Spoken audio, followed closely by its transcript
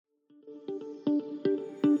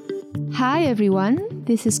Hi everyone,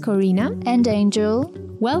 this is Corina and Angel.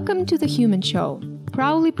 Welcome to The Human Show,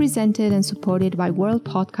 proudly presented and supported by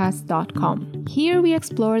worldpodcast.com. Here we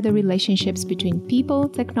explore the relationships between people,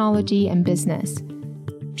 technology, and business.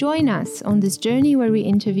 Join us on this journey where we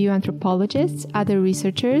interview anthropologists, other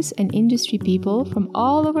researchers, and industry people from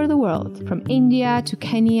all over the world, from India to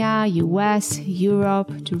Kenya, US,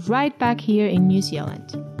 Europe, to right back here in New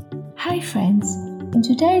Zealand. Hi friends! In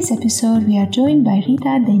today's episode we are joined by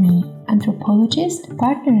Rita Denny, anthropologist,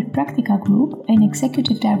 partner at Practica Group and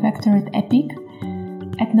executive director at EPIC,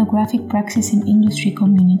 Ethnographic Praxis in Industry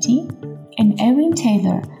Community, and Erin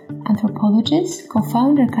Taylor, anthropologist,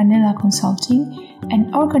 co-founder Canela Consulting,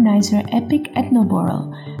 and organizer EPIC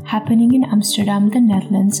EthnoBorrel, happening in Amsterdam, the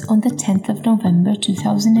Netherlands on the 10th of November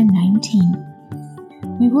 2019.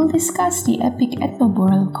 We will discuss the EPIC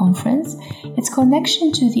EthnoBorrel conference, its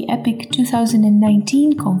connection to the EPIC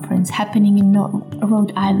 2019 conference happening in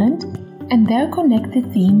Rhode Island, and their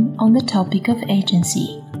connected theme on the topic of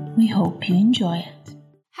agency. We hope you enjoy it.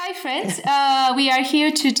 Hi friends, we are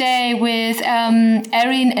here today with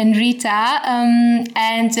Erin and Rita,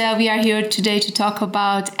 and we are here today to talk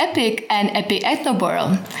about EPIC and EPIC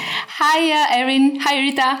EthnoBorrel. Hi Erin, hi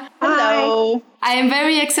Rita. Hello. I am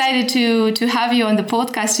very excited to have you on the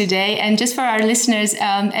podcast today. And just for our listeners,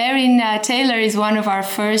 Erin Taylor is one of our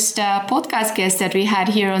first podcast guests that we had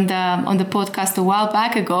here on the podcast a while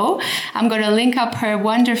back ago. I'm going to link up her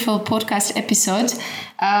wonderful podcast episode,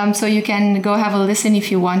 so you can go have a listen if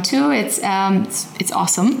you want to. It's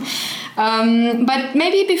awesome. But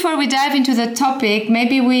maybe before we dive into the topic,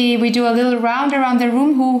 maybe we do a little round around the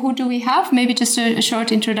room. Who do we have? Maybe just a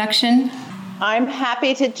short introduction. I'm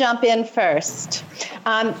happy to jump in first.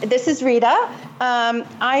 This is Rita.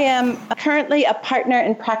 I am currently a partner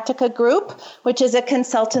in Practica Group, which is a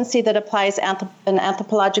consultancy that applies an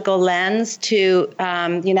anthropological lens to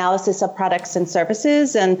the analysis of products and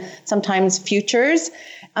services and sometimes futures,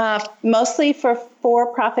 mostly for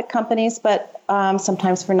for-profit companies, but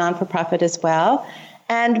sometimes for non-for-profit as well.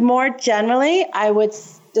 And more generally, I would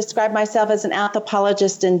describe myself as an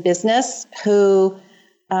anthropologist in business who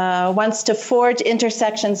wants to forge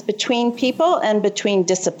intersections between people and between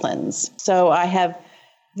disciplines. So I have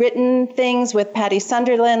written things with Patty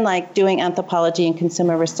Sunderland, like Doing Anthropology in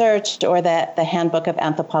Consumer Research, or the Handbook of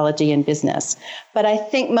Anthropology in Business. But I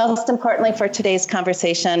think most importantly for today's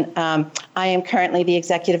conversation, I am currently the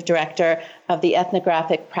executive director of the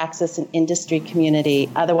Ethnographic Praxis and Industry Community,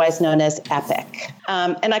 otherwise known as EPIC.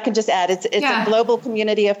 And I can just add, it's a global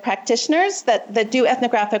community of practitioners that do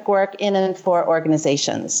ethnographic work in and for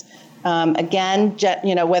organizations. Again,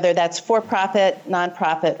 whether that's for-profit,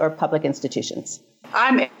 non-profit, or public institutions.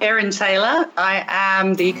 I'm Erin Taylor. I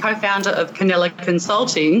am the co-founder of Canela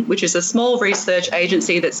Consulting, which is a small research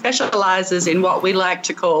agency that specializes in what we like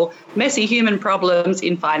to call messy human problems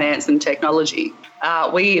in finance and technology.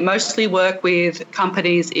 We mostly work with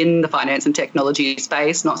companies in the finance and technology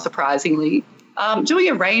space, not surprisingly, doing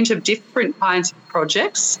a range of different kinds of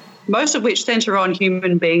projects, most of which center on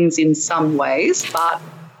human beings in some ways, but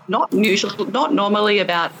not normally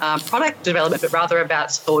about product development, but rather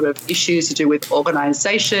about sort of issues to do with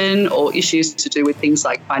organisation or issues to do with things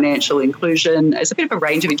like financial inclusion. There's a bit of a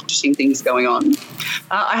range of interesting things going on.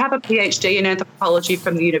 I have a PhD in anthropology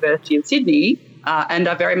from the University of Sydney, and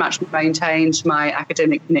I've very much maintained my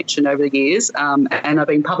academic connection over the years, and I've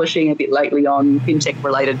been publishing a bit lately on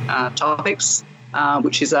fintech-related topics,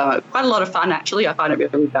 which is quite a lot of fun, actually. I find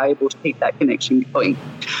it really valuable to keep that connection going.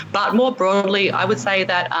 But more broadly, I would say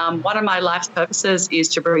that one of my life's purposes is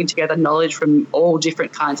to bring together knowledge from all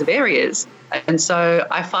different kinds of areas. And so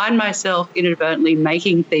I find myself inadvertently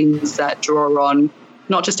making things that draw on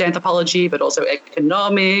not just anthropology, but also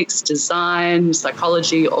economics, design,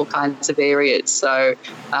 psychology, all kinds of areas. So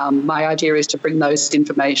my idea is to bring those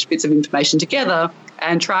bits of information together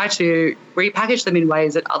and try to repackage them in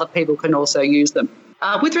ways that other people can also use them.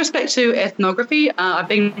 With respect to ethnography, I've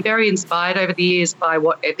been very inspired over the years by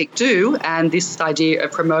what EPIC do and this idea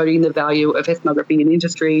of promoting the value of ethnography in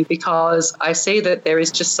industry, because I see that there is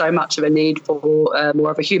just so much of a need for more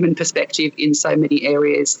of a human perspective in so many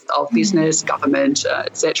areas of business, government,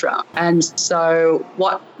 etc. And so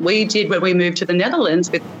what we did when we moved to the Netherlands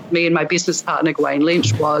with me and my business partner, Gawain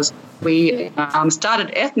Lynch, was we started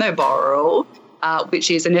EthnoBorrel, which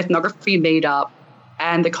is an ethnography meetup.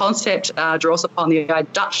 And the concept draws upon the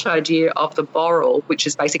Dutch idea of the borrel, which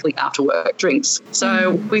is basically after-work drinks.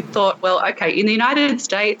 So we thought, well, okay, in the United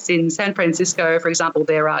States, in San Francisco, for example,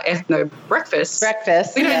 there are ethno breakfasts.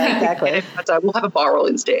 Breakfast, we don't exactly. So we'll have a borrel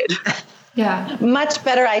instead. Yeah. Much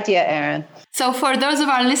better idea, Erin. So for those of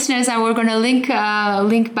our listeners, and we're going to link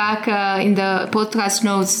back in the podcast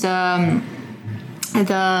notes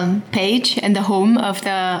the page and the home of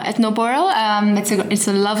the EthnoBorrel. It's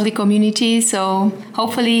a lovely community. So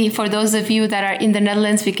hopefully for those of you that are in the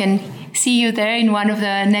Netherlands, we can see you there in one of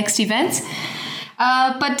the next events.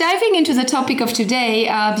 But diving into the topic of today,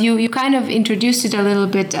 you kind of introduced it a little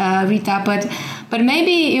bit, Rita. But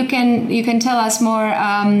maybe you can tell us more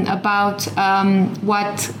about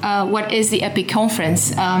what is the EPIC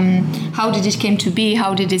conference? How did it came to be?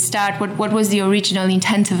 How did it start? What was the original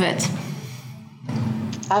intent of it?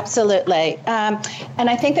 Absolutely. And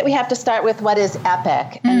I think that we have to start with what is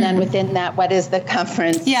EPIC, and then within that, what is the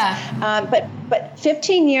conference? Yeah. But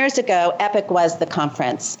 15 years ago, EPIC was the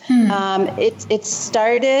conference. It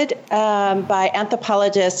started by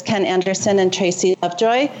anthropologists Ken Anderson and Tracy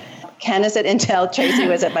Lovejoy. Ken is at Intel, Tracy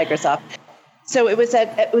was at Microsoft. So it was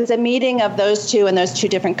a meeting of those two and those two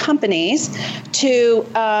different companies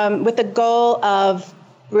with the goal of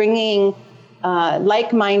bringing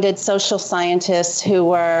like-minded social scientists who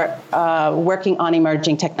were working on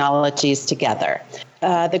emerging technologies together.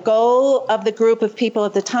 The goal of the group of people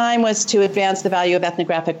at the time was to advance the value of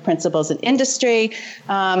ethnographic principles in industry,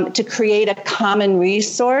 to create a common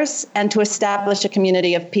resource, and to establish a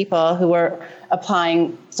community of people who were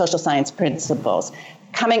applying social science principles.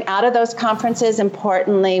 Coming out of those conferences,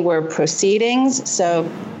 importantly, were proceedings. So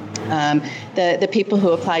the people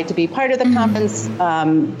who applied to be part of the conference,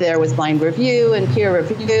 there was blind review and peer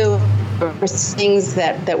review, proceedings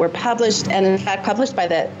that were published, and in fact published by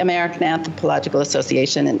the American Anthropological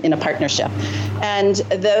Association in a partnership, and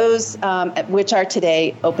those which are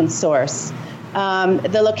today open source.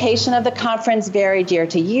 The location of the conference varied year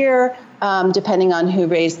to year, depending on who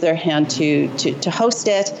raised their hand to host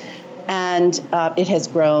it, and it has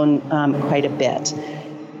grown quite a bit.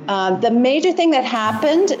 The major thing that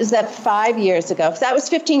happened is that 5 years ago, that was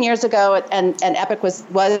 15 years ago, and EPIC was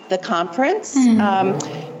the conference.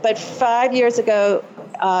 But 5 years ago,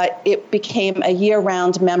 it became a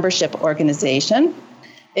year-round membership organization.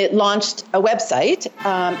 It launched a website,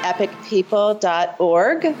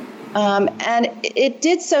 epicpeople.org, and it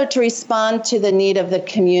did so to respond to the need of the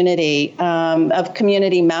community, of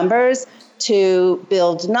community members, to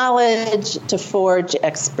build knowledge, to forge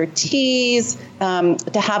expertise,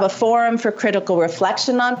 to have a forum for critical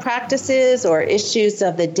reflection on practices or issues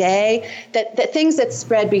of the day, that things that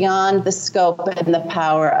spread beyond the scope and the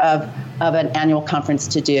power of an annual conference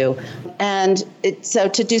to do. And so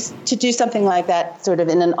to do something like that sort of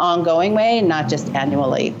in an ongoing way, not just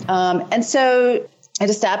annually. And so it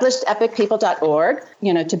established epicpeople.org,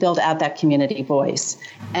 to build out that community voice.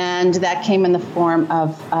 And that came in the form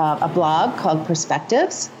of a blog called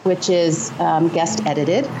Perspectives, which is guest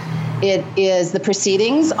edited. It is the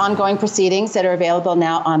proceedings, ongoing proceedings that are available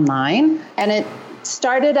now online. And it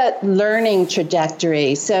started a learning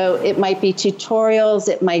trajectory. So it might be tutorials,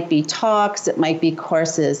 it might be talks, it might be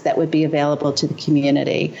courses that would be available to the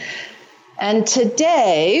community. And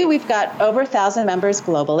today we've got over 1,000 members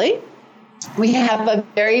globally. We have a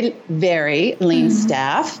very, very lean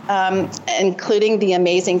staff, including the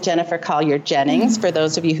amazing Jennifer Collier-Jennings. For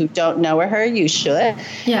those of you who don't know her, you should.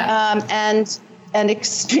 Yeah. And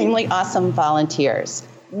extremely awesome volunteers.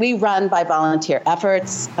 We run by volunteer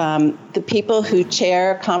efforts. The people who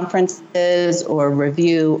chair conferences or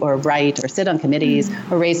review or write or sit on committees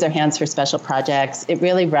or raise their hands for special projects, it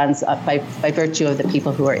really runs up by virtue of the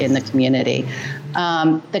people who are in the community.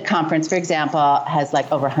 The conference, for example, has like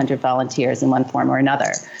over 100 volunteers in one form or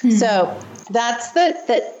another. So that's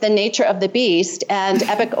the nature of the beast. And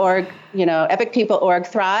EPIC.org, epicpeople.org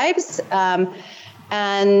thrives.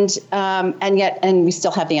 And we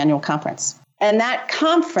still have the annual conference. And that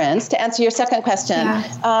conference, to answer your second question,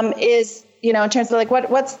 is, in terms of like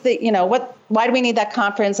what's the, why do we need that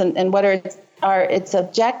conference and what are its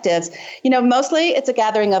objectives? Mostly it's a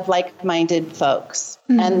gathering of like-minded folks.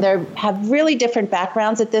 And they have really different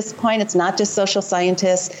backgrounds at this point. It's not just social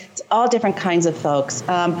scientists. It's all different kinds of folks.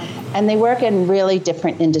 And they work in really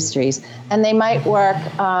different industries. And they might work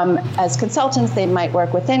as consultants. They might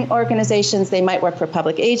work within organizations. They might work for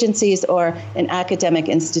public agencies or in academic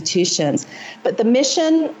institutions. But the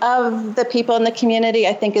mission of the people in the community,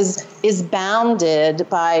 I think, is bounded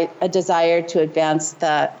by a desire to advance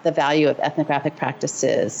the value of ethnographic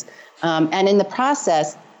practices. And in the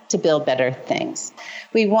process, to build better things.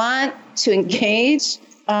 We want to engage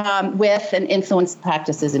with and influence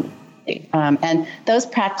practices, and those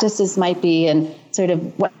practices might be in sort of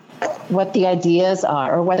what the ideas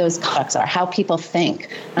are or what those concepts are, how people think,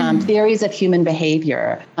 theories of human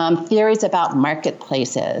behavior, theories about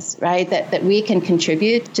marketplaces, right? That we can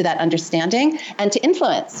contribute to that understanding and to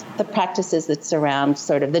influence the practices that surround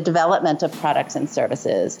sort of the development of products and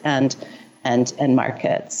services and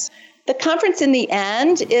markets. The conference in the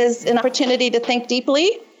end is an opportunity to think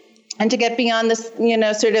deeply and to get beyond this,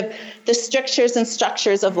 sort of the strictures and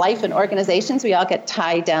structures of life and organizations. We all get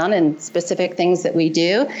tied down in specific things that we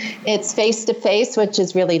do. It's face-to-face, which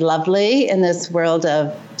is really lovely in this world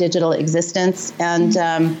of digital existence. And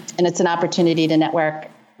it's an opportunity to network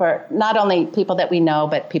for not only people that we know,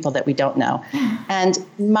 but people that we don't know. And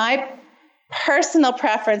my personal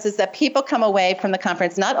preference is that people come away from the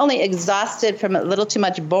conference not only exhausted from a little too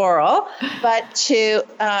much borrel, but to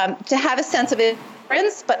have a sense of it,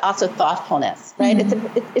 but also thoughtfulness, right?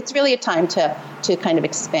 It's really a time to kind of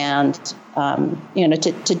expand,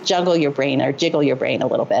 to juggle your brain or jiggle your brain a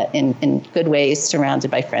little bit in good ways, surrounded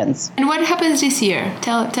by friends. And what happens this year?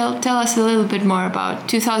 Tell us a little bit more about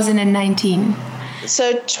 2019.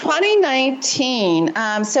 So 2019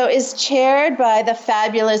 is chaired by the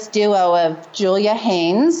fabulous duo of Julia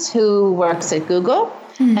Haynes, who works at Google,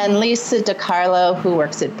 and Lisa DiCarlo, who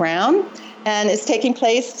works at Brown. And it's taking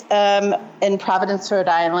place in Providence, Rhode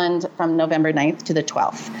Island from November 9th to the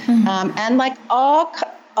 12th. And like all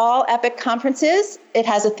EPIC conferences, it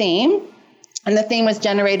has a theme. And the theme was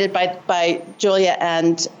generated by Julia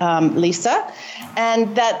and Lisa.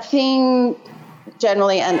 And that theme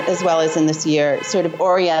generally, and as well as in this year, sort of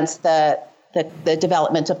orients the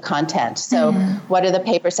development of content. So what are the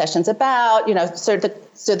paper sessions about?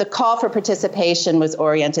 So the call for participation was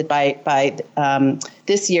oriented by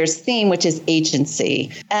this year's theme, which is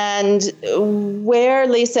agency. And where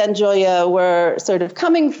Lisa and Julia were sort of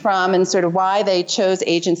coming from and sort of why they chose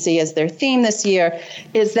agency as their theme this year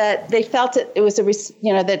is that they felt it was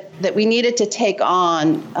that we needed to take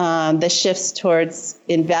on the shifts towards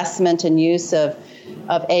investment and use of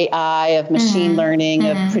AI, of machine learning,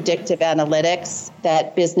 of predictive analytics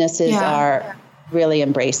that businesses are really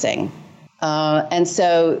embracing. And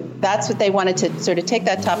so that's what they wanted to sort of take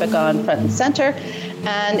that topic on front and center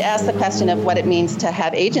and ask the question of what it means to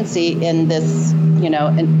have agency in this,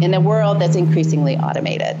 in a world that's increasingly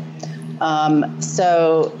automated.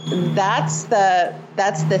 So that's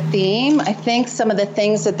the theme. I think some of the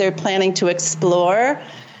things that they're planning to explore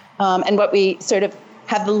and what we sort of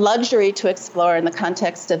have the luxury to explore in the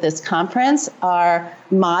context of this conference are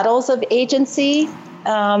models of agency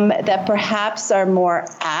that perhaps are more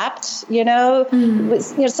apt.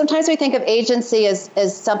 Sometimes we think of agency as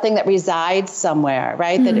something that resides somewhere,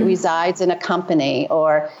 right? That it resides in a company,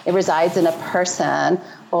 or it resides in a person,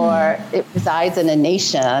 or it resides in a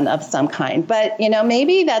nation of some kind. But,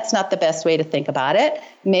 maybe that's not the best way to think about it.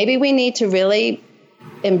 Maybe we need to really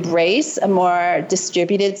embrace a more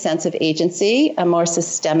distributed sense of agency, a more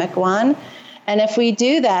systemic one. And if we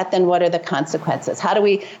do that, then what are the consequences? How do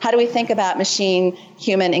we think about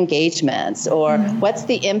machine-human engagements, or what's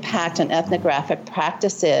the impact on ethnographic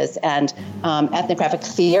practices and ethnographic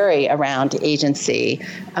theory around agency?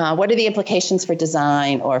 What are the implications for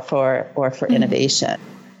design or for innovation?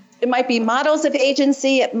 It might be models of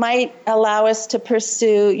agency. It might allow us to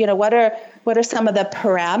pursue, what are some of the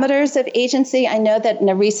parameters of agency? I know that in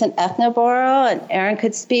a recent EthnoBorrel, and Erin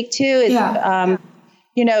could speak to, is, I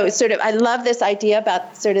love this idea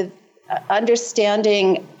about sort of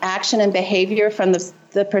understanding action and behavior from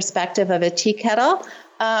the perspective of a tea kettle,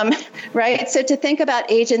 right? So to think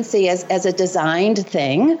about agency as a designed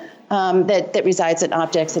thing that resides in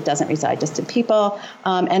objects, it doesn't reside just in people,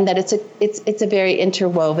 and that it's a very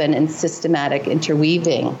interwoven and systematic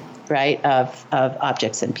interweaving, right, of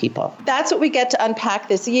objects and people. That's what we get to unpack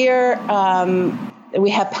this year. We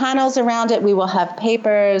have panels around it. We will have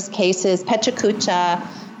papers, cases, pecha kucha,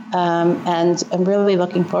 and I'm really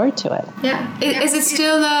looking forward to it. Yeah. Is it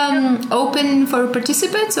still open for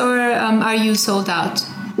participants, or are you sold out?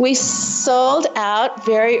 We sold out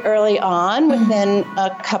very early on, within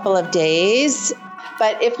a couple of days.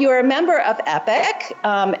 But if you're a member of EPIC,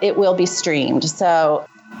 it will be streamed. So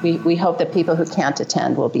we hope that people who can't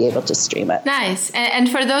attend will be able to stream it. Nice. And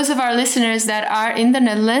for those of our listeners that are in the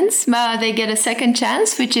Netherlands, they get a second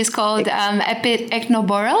chance, which is called EPIC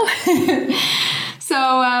EthnoBorrel.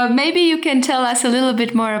 So maybe you can tell us a little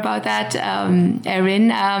bit more about that, Erin.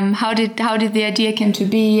 How did the idea come to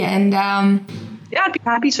be, and Yeah, I'd be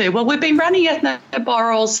happy to. Well, we've been running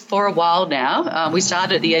EthnoBorrels for a while now. We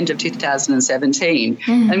started at the end of 2017,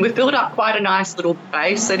 and we've built up quite a nice little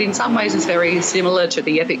base that in some ways is very similar to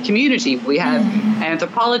the EPIC community. We have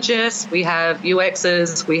anthropologists, we have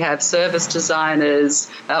UXers, we have service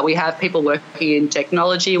designers, we have people working in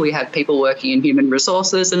technology, we have people working in human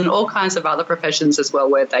resources, and all kinds of other professions as well,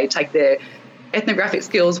 where they take their ethnographic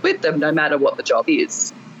skills with them no matter what the job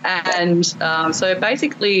is. And so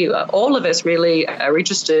basically all of us really are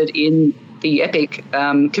interested in the EPIC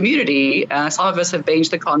community. Some of us have been to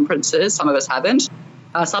the conferences, some of us haven't.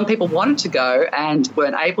 Some people wanted to go and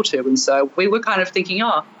weren't able to. And so we were kind of thinking,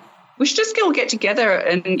 we should just all get together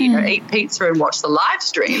and, eat pizza and watch the live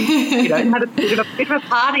stream, and have a bit of a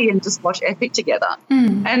party and just watch EPIC together.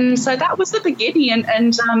 And so that was the beginning.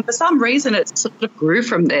 And for some reason, it sort of grew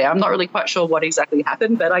from there. I'm not really quite sure what exactly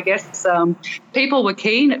happened, but I guess people were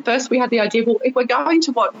keen. At first, we had the idea, well, if we're going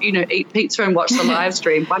to eat pizza and watch the live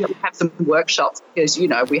stream, why don't we have some workshops? Because,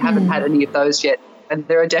 we haven't had any of those yet. And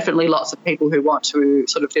there are definitely lots of people who want to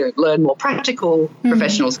sort of learn more practical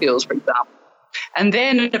professional skills, for example. And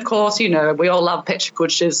then, of course, we all love Pecha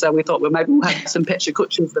Kuchas, so we thought, well, maybe we'll have some Pecha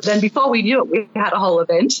Kuchas. But then before we knew it, we had a whole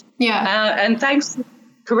event. Yeah. And thanks to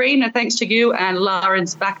Corinne and thanks to you and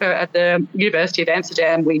Lawrence Bakker at the University of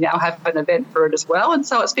Amsterdam, we now have an event for it as well. And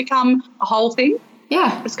so it's become a whole thing.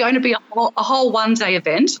 Yeah. It's going to be a whole one-day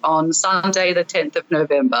event on Sunday, the 10th of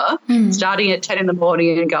November, starting at 10 in the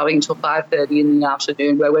morning and going till 5:30 in the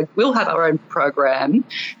afternoon, where we'll have our own program.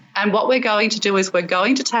 And what we're going to do is we're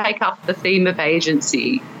going to take up the theme of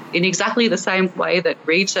agency in exactly the same way that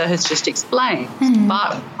Rita has just explained.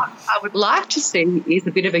 But what I would like to see is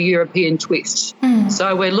a bit of a European twist.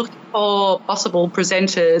 So we're looking for possible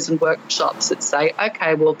presenters and workshops that say,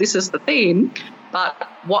 okay, well, this is the theme, but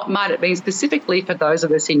what might it mean specifically for those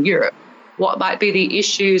of us in Europe? What might be the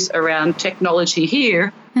issues around technology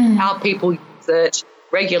here, how people use it,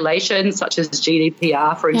 regulations such as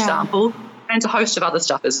GDPR, for example, and a host of other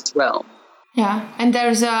stuff as well. Yeah, and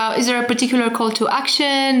is there a particular call to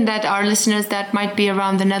action that our listeners that might be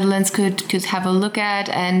around the Netherlands could have a look at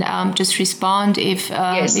and just respond if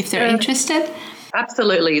they're interested?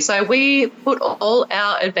 Absolutely. So we put all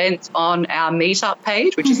our events on our meetup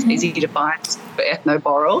page, which is easy to find for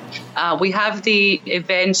EthnoBorrel. We have the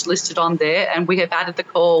event listed on there, and we have added the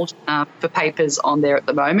call for papers on there at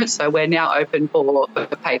the moment. So we're now open for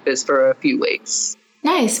papers for a few weeks.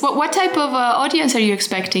 Nice. What type of audience are you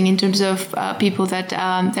expecting in terms of people that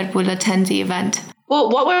will attend the event? Well,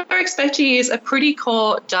 what we're expecting is a pretty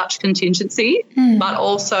core Dutch contingency, but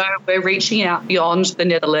also we're reaching out beyond the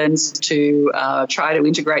Netherlands to try to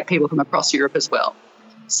integrate people from across Europe as well.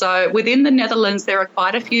 So within the Netherlands, there are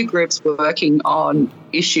quite a few groups working on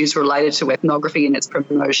issues related to ethnography and its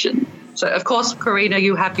promotion. So, of course, Karina,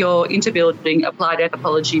 you have your Interbuilding Applied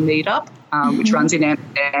Anthropology meetup, which runs in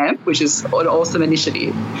Amsterdam, which is an awesome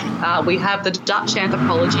initiative. We have the Dutch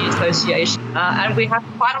Anthropology Association, and we have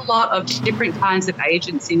quite a lot of different kinds of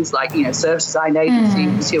agencies like, service design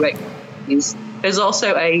agencies, UX agencies. There's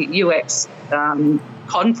also a UX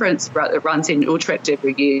conference that runs in Utrecht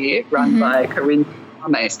every year, run by Corinne.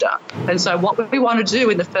 And so what we want to do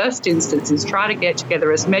in the first instance is try to get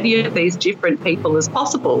together as many of these different people as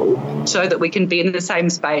possible so that we can be in the same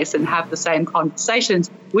space and have the same conversations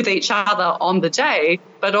with each other on the day,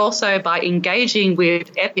 but also by engaging with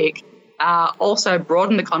EPIC, also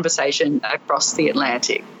broaden the conversation across the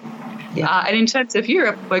Atlantic. Yeah. And in terms of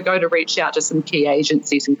Europe, we're going to reach out to some key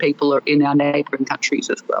agencies and people in our neighbouring countries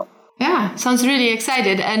as well. Yeah, sounds really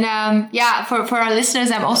excited. And for our listeners,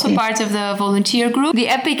 I'm also part of the volunteer group. The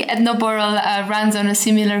EPIC EthnoBorrel runs on a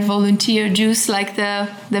similar volunteer juice like the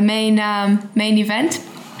main event.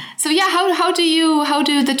 So how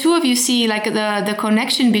do the two of you see like the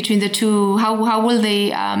connection between the two? How will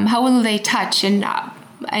they touch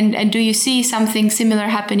and do you see something similar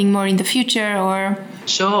happening more in the future or?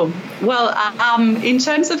 Sure. Well, in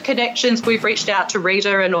terms of connections, we've reached out to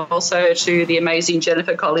Rita and also to the amazing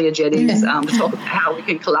Jennifer Collier-Jennings to talk about how we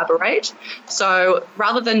can collaborate. So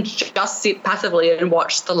rather than just sit passively and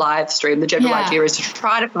watch the live stream, the general idea is to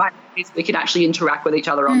try to find ways we can actually interact with each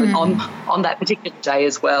other on that particular day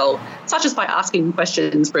as well, such as by asking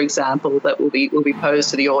questions, for example, that will be posed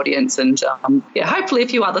to the audience, and hopefully a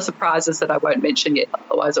few other surprises that I won't mention yet,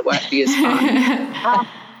 otherwise it won't be as fun.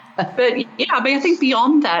 But I think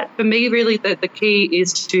beyond that, for me, really the key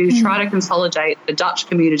is to try to consolidate the Dutch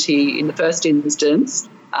community in the first instance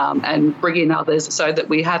and bring in others so that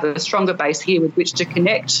we have a stronger base here with which to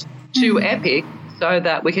connect to EPIC so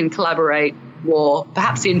that we can collaborate more,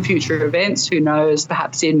 perhaps in future events, who knows,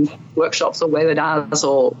 perhaps in workshops or webinars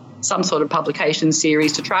or some sort of publication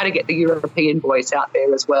series to try to get the European voice out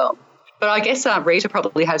there as well. But I guess Rita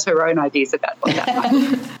probably has her own ideas about what that might be.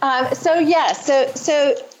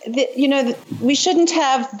 We shouldn't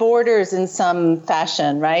have borders in some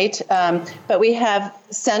fashion, right? But we have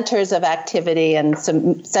centers of activity and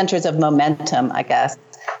some centers of momentum, I guess.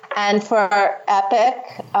 And for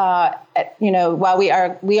EPIC, while we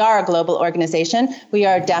are a global organization, we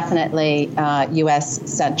are definitely U.S.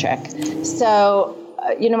 centric. So,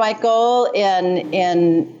 my goal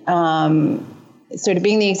in sort of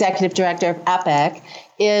being the executive director of EPIC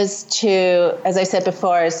is to, as I said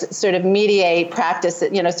before, is sort of mediate practice,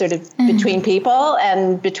 sort of between people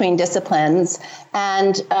and between disciplines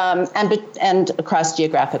and across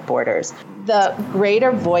geographic borders. The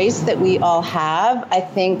greater voice that we all have, I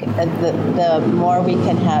think the more we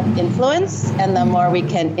can have influence and the more we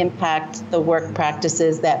can impact the work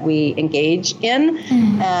practices that we engage in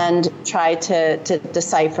and try to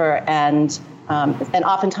decipher and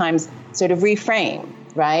oftentimes sort of reframe,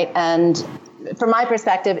 right? And from my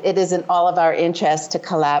perspective, it is in all of our interest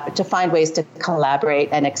to find ways to collaborate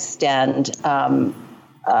and extend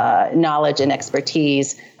knowledge and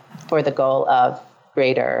expertise for the goal of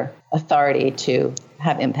greater authority to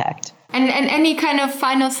have impact. And any kind of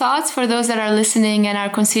final thoughts for those that are listening and are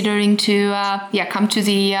considering to come to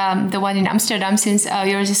the one in Amsterdam, since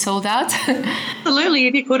yours is sold out? Absolutely.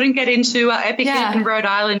 If you couldn't get into EPIC in Rhode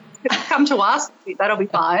Island, come to us. That'll be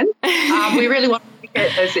fine. We really want to make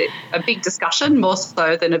it as a big discussion, more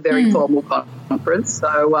so than a very formal conference.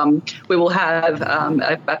 So we will have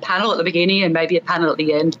a panel at the beginning and maybe a panel at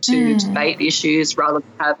the end to debate issues rather than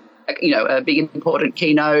have a big important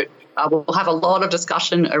keynote. We'll have a lot of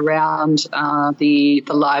discussion around the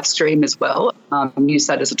live stream as well. Use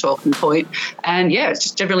that as a talking point. And, it's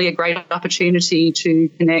just generally a great opportunity to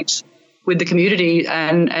connect with the community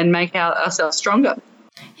and make ourselves stronger.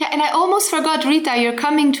 Yeah, and I almost forgot, Rita, you're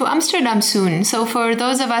coming to Amsterdam soon. So for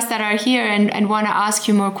those of us that are here and want to ask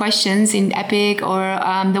you more questions in EPIC or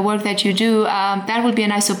the work that you do, that would be a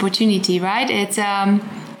nice opportunity, right? It's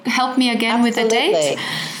help me again Absolutely. With the date.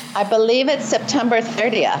 I believe it's September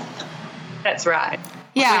 30th. That's right.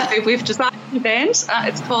 Yeah. We've designed an event.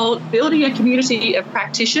 It's called Building a Community of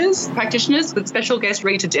Practitioners with special guest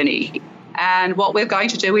Rita Denny. And what we're going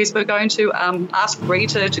to do is we're going to ask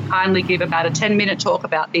Rita to kindly give about a 10-minute talk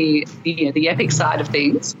about the EPIC side of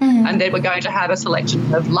things. And then we're going to have a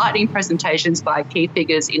selection of lightning presentations by key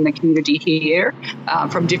figures in the community here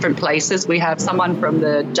from different places. We have someone from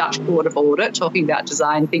the Dutch Board of Audit talking about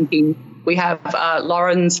design thinking. We have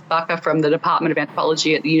Laurens Bakker from the Department of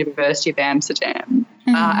Anthropology at the University of Amsterdam.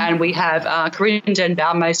 And we have Corinne Den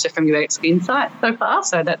Baumeister from UX Insight so far.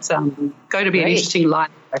 So that's going to be an interesting line,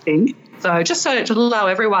 I think. So just so to allow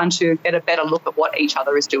everyone to get a better look at what each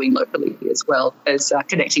other is doing locally as well as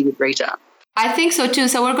connecting with Rita. I think so too.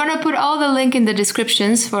 So we're going to put all the link in the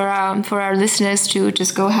descriptions for our listeners to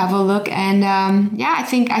just go have a look. And I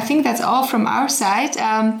think that's all from our side.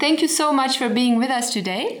 Thank you so much for being with us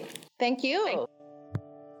today. Thank you.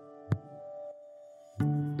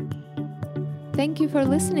 Thank you for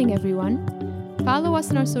listening, everyone. Follow us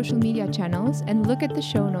on our social media channels and look at the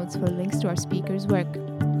show notes for links to our speakers' work.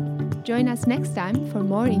 Join us next time for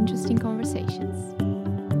more interesting conversations.